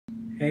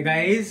Hey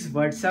guys,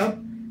 what's up?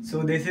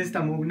 So this is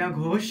Tamoghna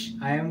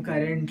Ghosh. I am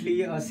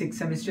currently a 6th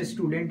semester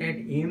student at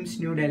AIMS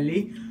New Delhi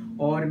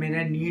और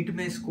मेरा NEET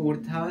में score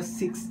था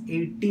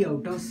 680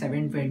 out of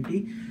 720.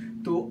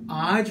 तो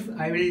आज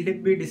I will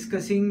be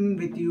discussing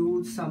with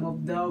you some of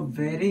the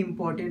very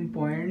important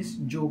points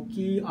जो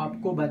कि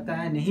आपको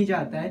बताया नहीं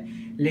जाता है,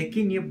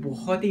 लेकिन ये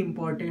बहुत ही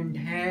इम्पोर्टेंट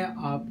है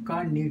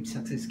आपका नीट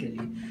सक्सेस के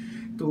लिए.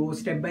 तो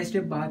स्टेप बाय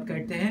स्टेप बात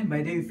करते हैं.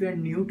 By the way, if you are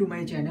new to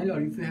my channel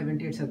और if you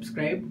haven't yet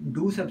subscribe,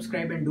 do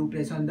subscribe and do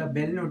press on the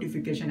bell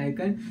notification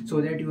icon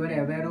so that you are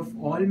aware of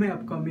all my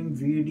upcoming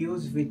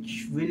videos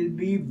which will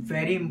be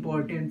very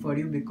important for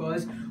you,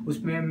 because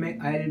उसमें मैं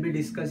I will be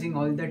discussing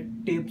all the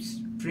tips,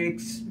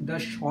 tricks, the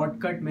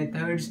shortcut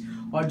methods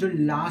और जो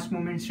last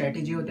moment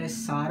strategy होता है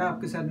सारा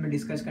आपके साथ मैं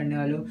डिस्कस करने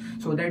वाला हूँ,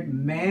 सो दैट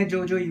मैं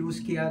जो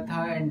यूज़ किया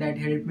था and that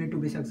help me to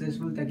be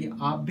successful, ताकि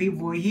आप भी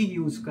वही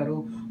यूज़ करो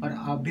और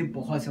आप भी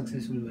बहुत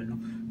सक्सेसफुल बनो.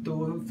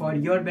 तो for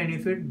your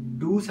benefit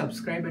do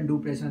subscribe and do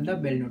press on the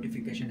bell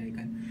notification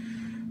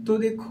icon. तो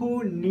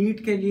देखो,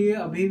 नीट के लिए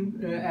अभी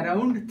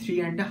अराउंड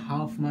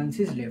 3.5 months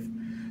इज लेफ्ट.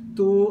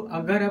 तो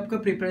अगर आपका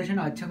प्रिपरेशन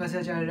अच्छा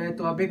खासा चल रहा है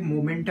तो आप एक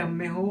मोमेंटम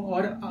में हो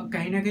और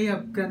कहीं ना कहीं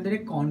आपके अंदर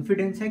एक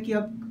कॉन्फिडेंस है कि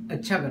आप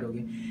अच्छा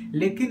करोगे.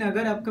 लेकिन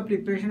अगर आपका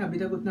प्रिपरेशन अभी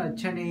तक उतना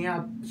अच्छा नहीं है,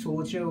 आप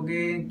सोच रहे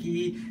होगे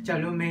कि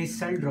चलो मैं इस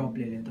साल ड्रॉप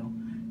ले लेता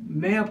हूँ,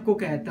 मैं आपको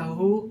कहता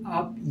हूँ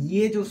आप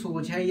ये जो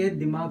सोच है ये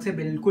दिमाग से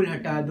बिल्कुल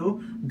हटा दो.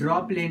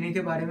 ड्रॉप लेने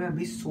के बारे में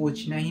अभी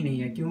सोचना ही नहीं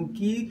है,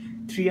 क्योंकि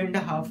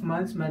 3.5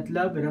 months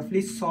मतलब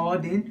रफली 100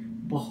 दिन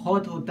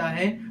बहुत होता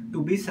है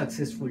टू बी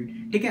सक्सेसफुल.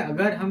 ठीक है,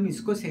 अगर हम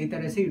इसको सही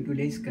तरह से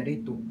यूटिलाइज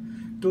करें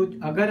तो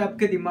अगर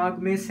आपके दिमाग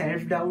में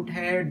सेल्फ डाउट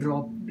है,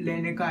 ड्रॉप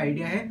लेने का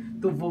आइडिया है,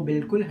 तो वो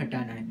बिल्कुल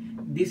हटाना है.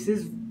 This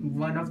is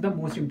one of the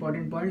most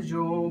important points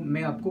जो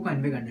मैं आपको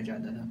कन्वे करना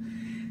चाहता था.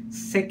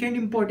 सेकेंड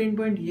इम्पॉर्टेंट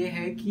पॉइंट ये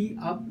है कि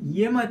आप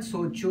ये मत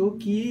सोचो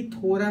कि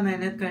थोड़ा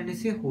मेहनत करने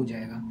से हो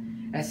जाएगा.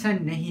 ऐसा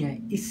नहीं है,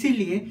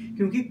 इसीलिए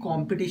क्योंकि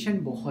कंपटीशन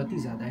बहुत ही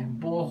ज़्यादा है,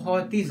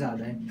 बहुत ही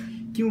ज़्यादा है.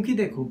 क्योंकि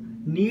देखो,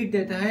 नीट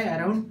देता है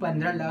अराउंड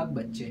 15 लाख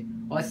बच्चे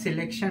और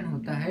सिलेक्शन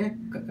होता है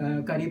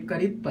करीब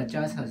करीब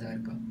 50,000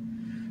 का.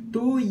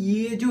 तो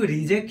ये जो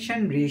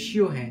रिजेक्शन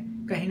रेशियो है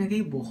कहीं ना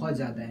कहीं बहुत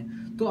ज़्यादा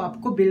है. तो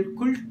आपको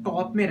बिल्कुल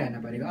टॉप में रहना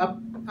पड़ेगा.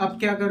 अब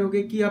क्या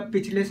करोगे कि आप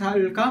पिछले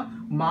साल का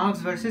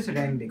मार्क्स वर्सेस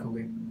रैंक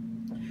देखोगे.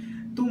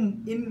 तो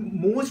इन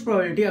मोस्ट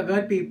प्रोबेबिलिटी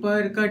अगर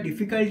पेपर का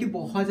डिफिकल्टी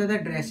बहुत ज़्यादा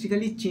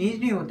ड्रेस्टिकली चेंज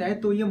नहीं होता है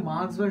तो ये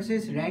मार्क्स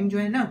वर्सेस रैंक जो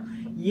है ना,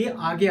 ये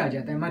आगे आ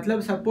जाता है.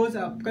 मतलब सपोज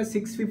आपका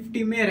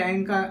 650 में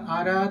रैंक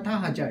आ रहा था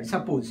 1000,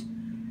 सपोज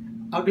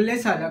अगले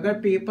साल अगर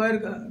पेपर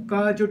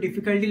का जो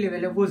डिफिकल्टी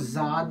लेवल है वो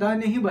ज़्यादा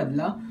नहीं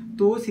बदला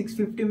तो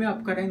 650 में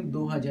आपका रैंक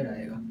 2000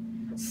 आएगा.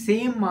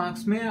 सेम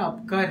मार्क्स में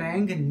आपका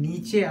रैंक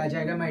नीचे आ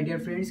जाएगा माय डियर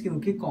फ्रेंड्स,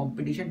 क्योंकि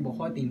कंपटीशन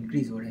बहुत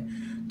इंक्रीज हो रहा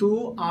है.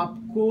 तो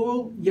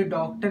आपको ये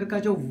डॉक्टर का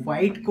जो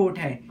वाइट कोट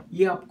है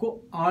ये आपको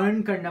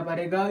अर्न करना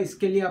पड़ेगा.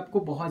 इसके लिए आपको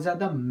बहुत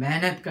ज़्यादा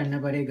मेहनत करना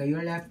पड़ेगा. You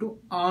will have to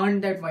earn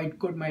that white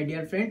coat my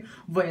dear friend.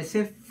 वो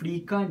ऐसे फ्री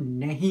का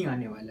नहीं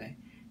आने वाला है.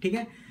 ठीक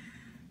है,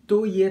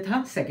 तो ये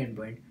था second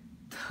point.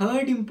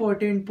 Third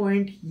important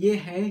point ये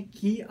है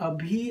कि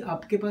अभी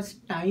आपके पास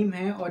टाइम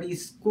है और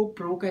इसको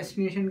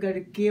प्रोक्रेस्टिनेशन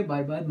करके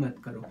बर्बाद मत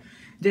करो.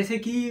 जैसे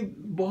कि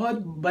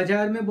बहुत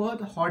बाजार में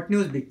बहुत हॉट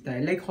न्यूज़ बिकता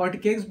है, लाइक हॉट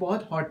केक्स,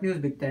 बहुत हॉट न्यूज़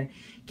बिकता है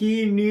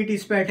कि नीट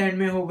इस पैटर्न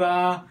में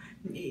होगा,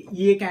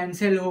 ये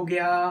कैंसिल हो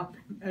गया,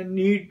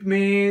 नीट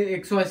में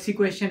 180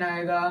 क्वेश्चन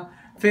आएगा.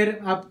 फिर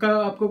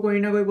आपको कोई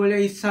ना कोई बोले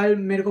इस साल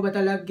मेरे को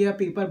पता लग गया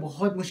पेपर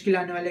बहुत मुश्किल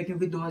आने वाला है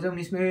क्योंकि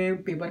 2019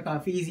 में पेपर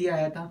काफ़ी इजी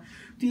आया था.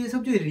 तो ये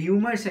सब जो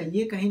र्यूमर्स है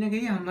ये कहीं ना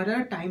कहीं हमारा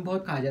टाइम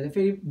बहुत खा जाता है.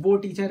 फिर वो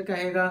टीचर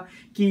कहेगा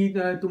कि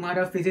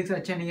तुम्हारा फिजिक्स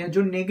अच्छा नहीं है.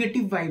 जो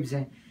नेगेटिव वाइब्स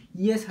हैं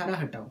ये सारा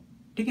हटाओ.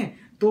 ठीक है,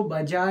 तो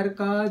बाजार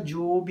का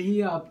जो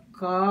भी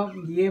आपका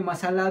ये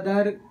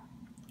मसालादार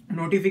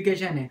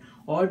नोटिफिकेशन है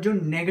और जो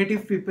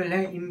नेगेटिव पीपल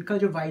है इनका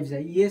जो वाइब्स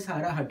है ये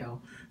सारा हटाओ.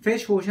 फिर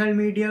सोशल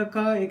मीडिया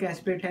का एक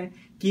एस्पेक्ट है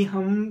कि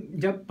हम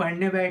जब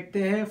पढ़ने बैठते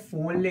हैं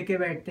फ़ोन लेके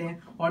बैठते हैं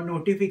और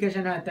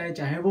नोटिफिकेशन आता है,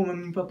 चाहे वो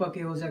मम्मी पापा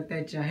के हो सकता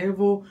है, चाहे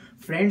वो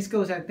फ्रेंड्स के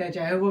हो सकता है,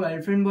 चाहे वो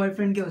गर्लफ्रेंड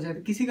बॉयफ्रेंड के हो सकता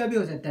है, किसी का भी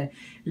हो सकता है.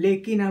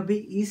 लेकिन अभी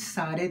इस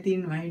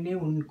 3.5 महीने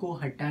उनको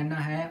हटाना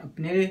है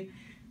अपने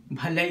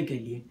भलाई के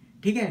लिए.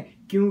 ठीक है,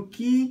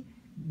 क्योंकि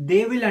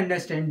दे विल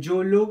अंडरस्टैंड.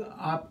 जो लोग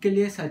आपके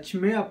लिए सच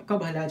में आपका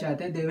भला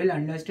चाहते हैं दे विल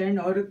अंडरस्टैंड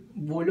और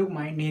वो लोग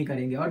माइंड नहीं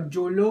करेंगे. और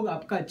जो लोग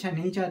आपका अच्छा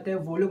नहीं चाहते हैं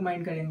वो लोग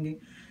माइंड करेंगे.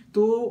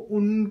 तो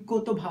उनको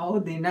तो भाव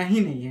देना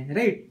ही नहीं है,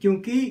 राइट?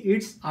 क्योंकि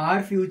इट्स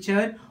आवर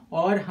फ्यूचर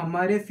और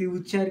हमारे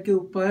फ्यूचर के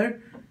ऊपर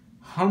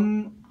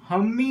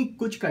हम ही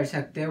कुछ कर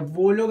सकते हैं,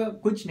 वो लोग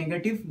कुछ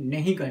नेगेटिव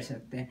नहीं कर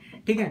सकते हैं.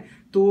 ठीक है,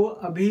 तो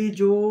अभी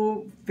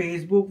जो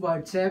फेसबुक,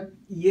 व्हाट्सएप,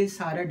 ये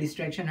सारा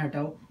डिस्ट्रैक्शन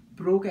हटाओ,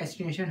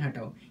 प्रोक्रेस्टिनेशन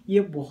हटाओ. ये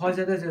बहुत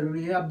ज़्यादा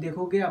ज़रूरी है. आप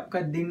देखोगे आपका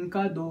दिन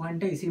का 2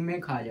 घंटा इसी में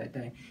खा जाता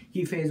है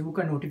कि फेसबुक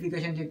का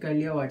नोटिफिकेशन चेक कर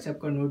लिया, व्हाट्सएप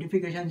का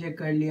नोटिफिकेशन चेक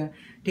कर लिया.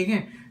 ठीक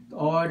है,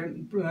 और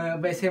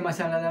वैसे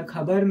मसालादार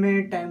खबर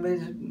में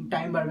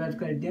टाइम बर्बाद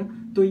कर दिया.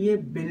 तो ये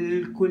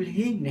बिल्कुल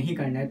ही नहीं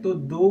करना है. तो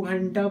 2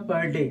 घंटा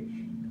पर डे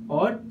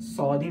और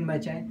 100 दिन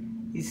बचाए.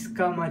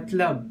 इसका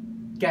मतलब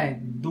क्या है?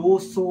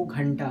 200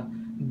 घंटा।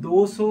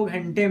 200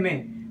 घंटे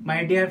में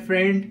माय डियर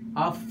फ्रेंड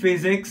आप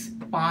फिजिक्स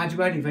 5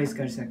 बार रिवाइज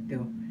कर सकते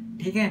हो,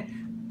 ठीक है?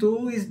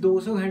 तो इस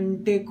 200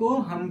 घंटे को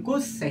हमको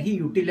सही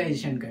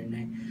यूटिलाइजेशन करना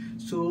है।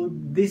 So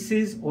this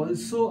is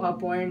also a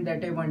point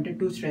that I wanted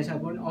to stress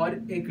upon. और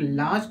एक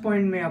लास्ट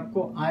पॉइंट मैं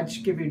आपको आज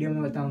के वीडियो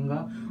में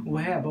बताऊंगा, वो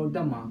है अबाउट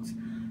द मार्क्स।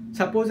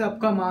 सपोज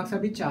आपका मार्क्स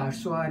अभी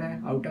 400 आ रहा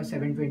है out of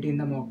 720 in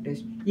the mock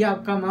test, या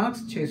आपका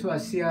मार्क्स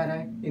 680 आ रहा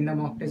है in the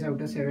mock test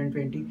out of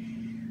 720,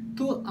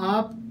 तो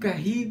आप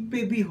कहीं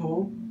पे भी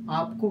हो,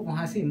 आपको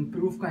वहां से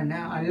इम्प्रूव करना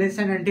है। अनलेस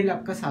एंड अनटिल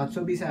आपका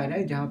 720 आ रहा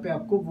है, जहाँ पे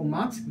आपको वो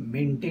मार्क्स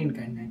मेंटेन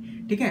करना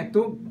है, ठीक है?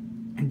 तो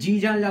जी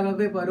जान लगा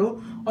के पढ़ो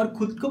और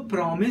खुद को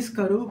प्रॉमिस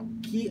करो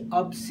कि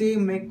अब से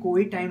मैं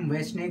कोई टाइम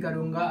वेस्ट नहीं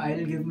करूंगा। I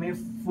will give my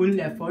full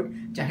effort,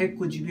 चाहे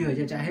कुछ भी हो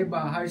जाए, चाहे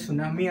बाहर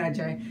सुनामी आ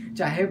जाए,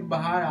 चाहे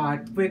बाहर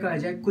अर्थक्वेक आ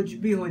जाए, कुछ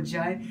भी हो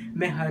जाए,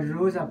 मैं हर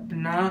रोज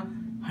अपना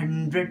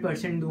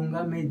 100%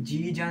 दूंगा। मैं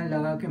जी जान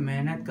लगा के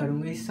मेहनत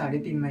करूंगा इस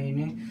 3.5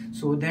 महीने,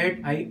 so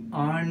that I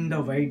earn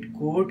the white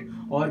coat.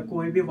 और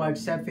कोई भी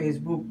व्हाट्सएप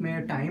फेसबुक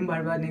में टाइम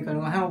बर्बाद नहीं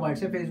करूंगा। हाँ,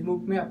 व्हाट्सएप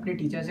फेसबुक में अपने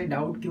टीचर से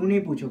डाउट क्यों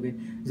नहीं पूछोगे,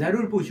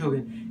 ज़रूर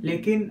पूछोगे,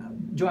 लेकिन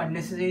जो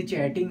अननेसेसरी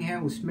चैटिंग है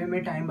उसमें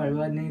मैं टाइम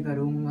बर्बाद नहीं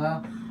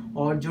करूंगा।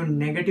 और जो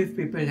नेगेटिव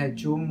पीपल है,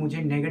 जो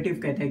मुझे नेगेटिव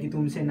कहता है कि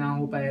तुमसे ना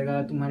हो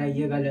पाएगा, तुम्हारा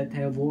ये गलत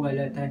है, वो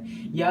गलत है,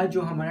 या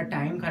जो हमारा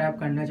टाइम खराब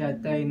करना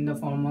चाहता है in the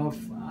form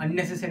of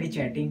unnecessary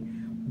chatting,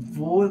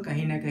 वो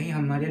कहीं ना कहीं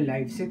हमारे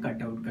लाइफ से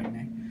कट आउट करना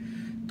है।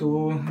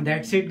 तो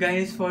that's it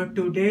guys for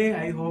today.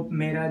 I hope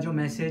मेरा जो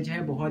मैसेज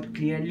है बहुत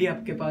क्लियरली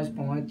आपके पास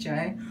पहुंच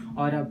जाए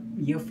और आप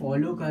ये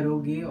फॉलो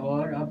करोगे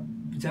और आप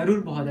ज़रूर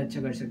बहुत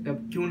अच्छा कर सकते हो।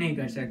 आप क्यों नहीं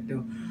कर सकते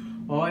हो?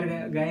 और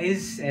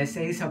गाइज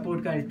ऐसे ही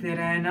सपोर्ट करते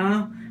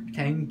रहना।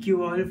 Thank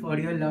you all for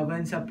your love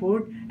and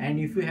support, and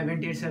if you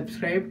haven't yet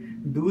subscribe,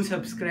 do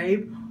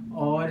subscribe.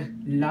 और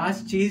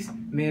लास्ट चीज़,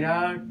 मेरा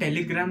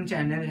टेलीग्राम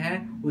चैनल है,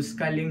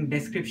 उसका लिंक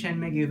डिस्क्रिप्शन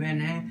में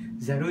गिवन है,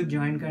 ज़रूर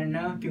ज्वाइन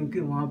करना, क्योंकि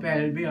वहाँ पे I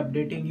will be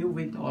updating you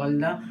with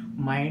all the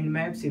mind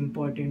maps,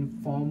 important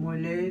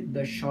फॉर्मूले,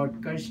 द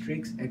शॉर्टकट्स,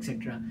 ट्रिक्स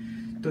एक्सेट्रा।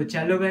 तो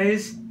चलो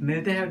गाइस,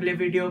 मिलते हैं अगले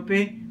वीडियो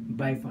पे।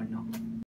 Bye for now.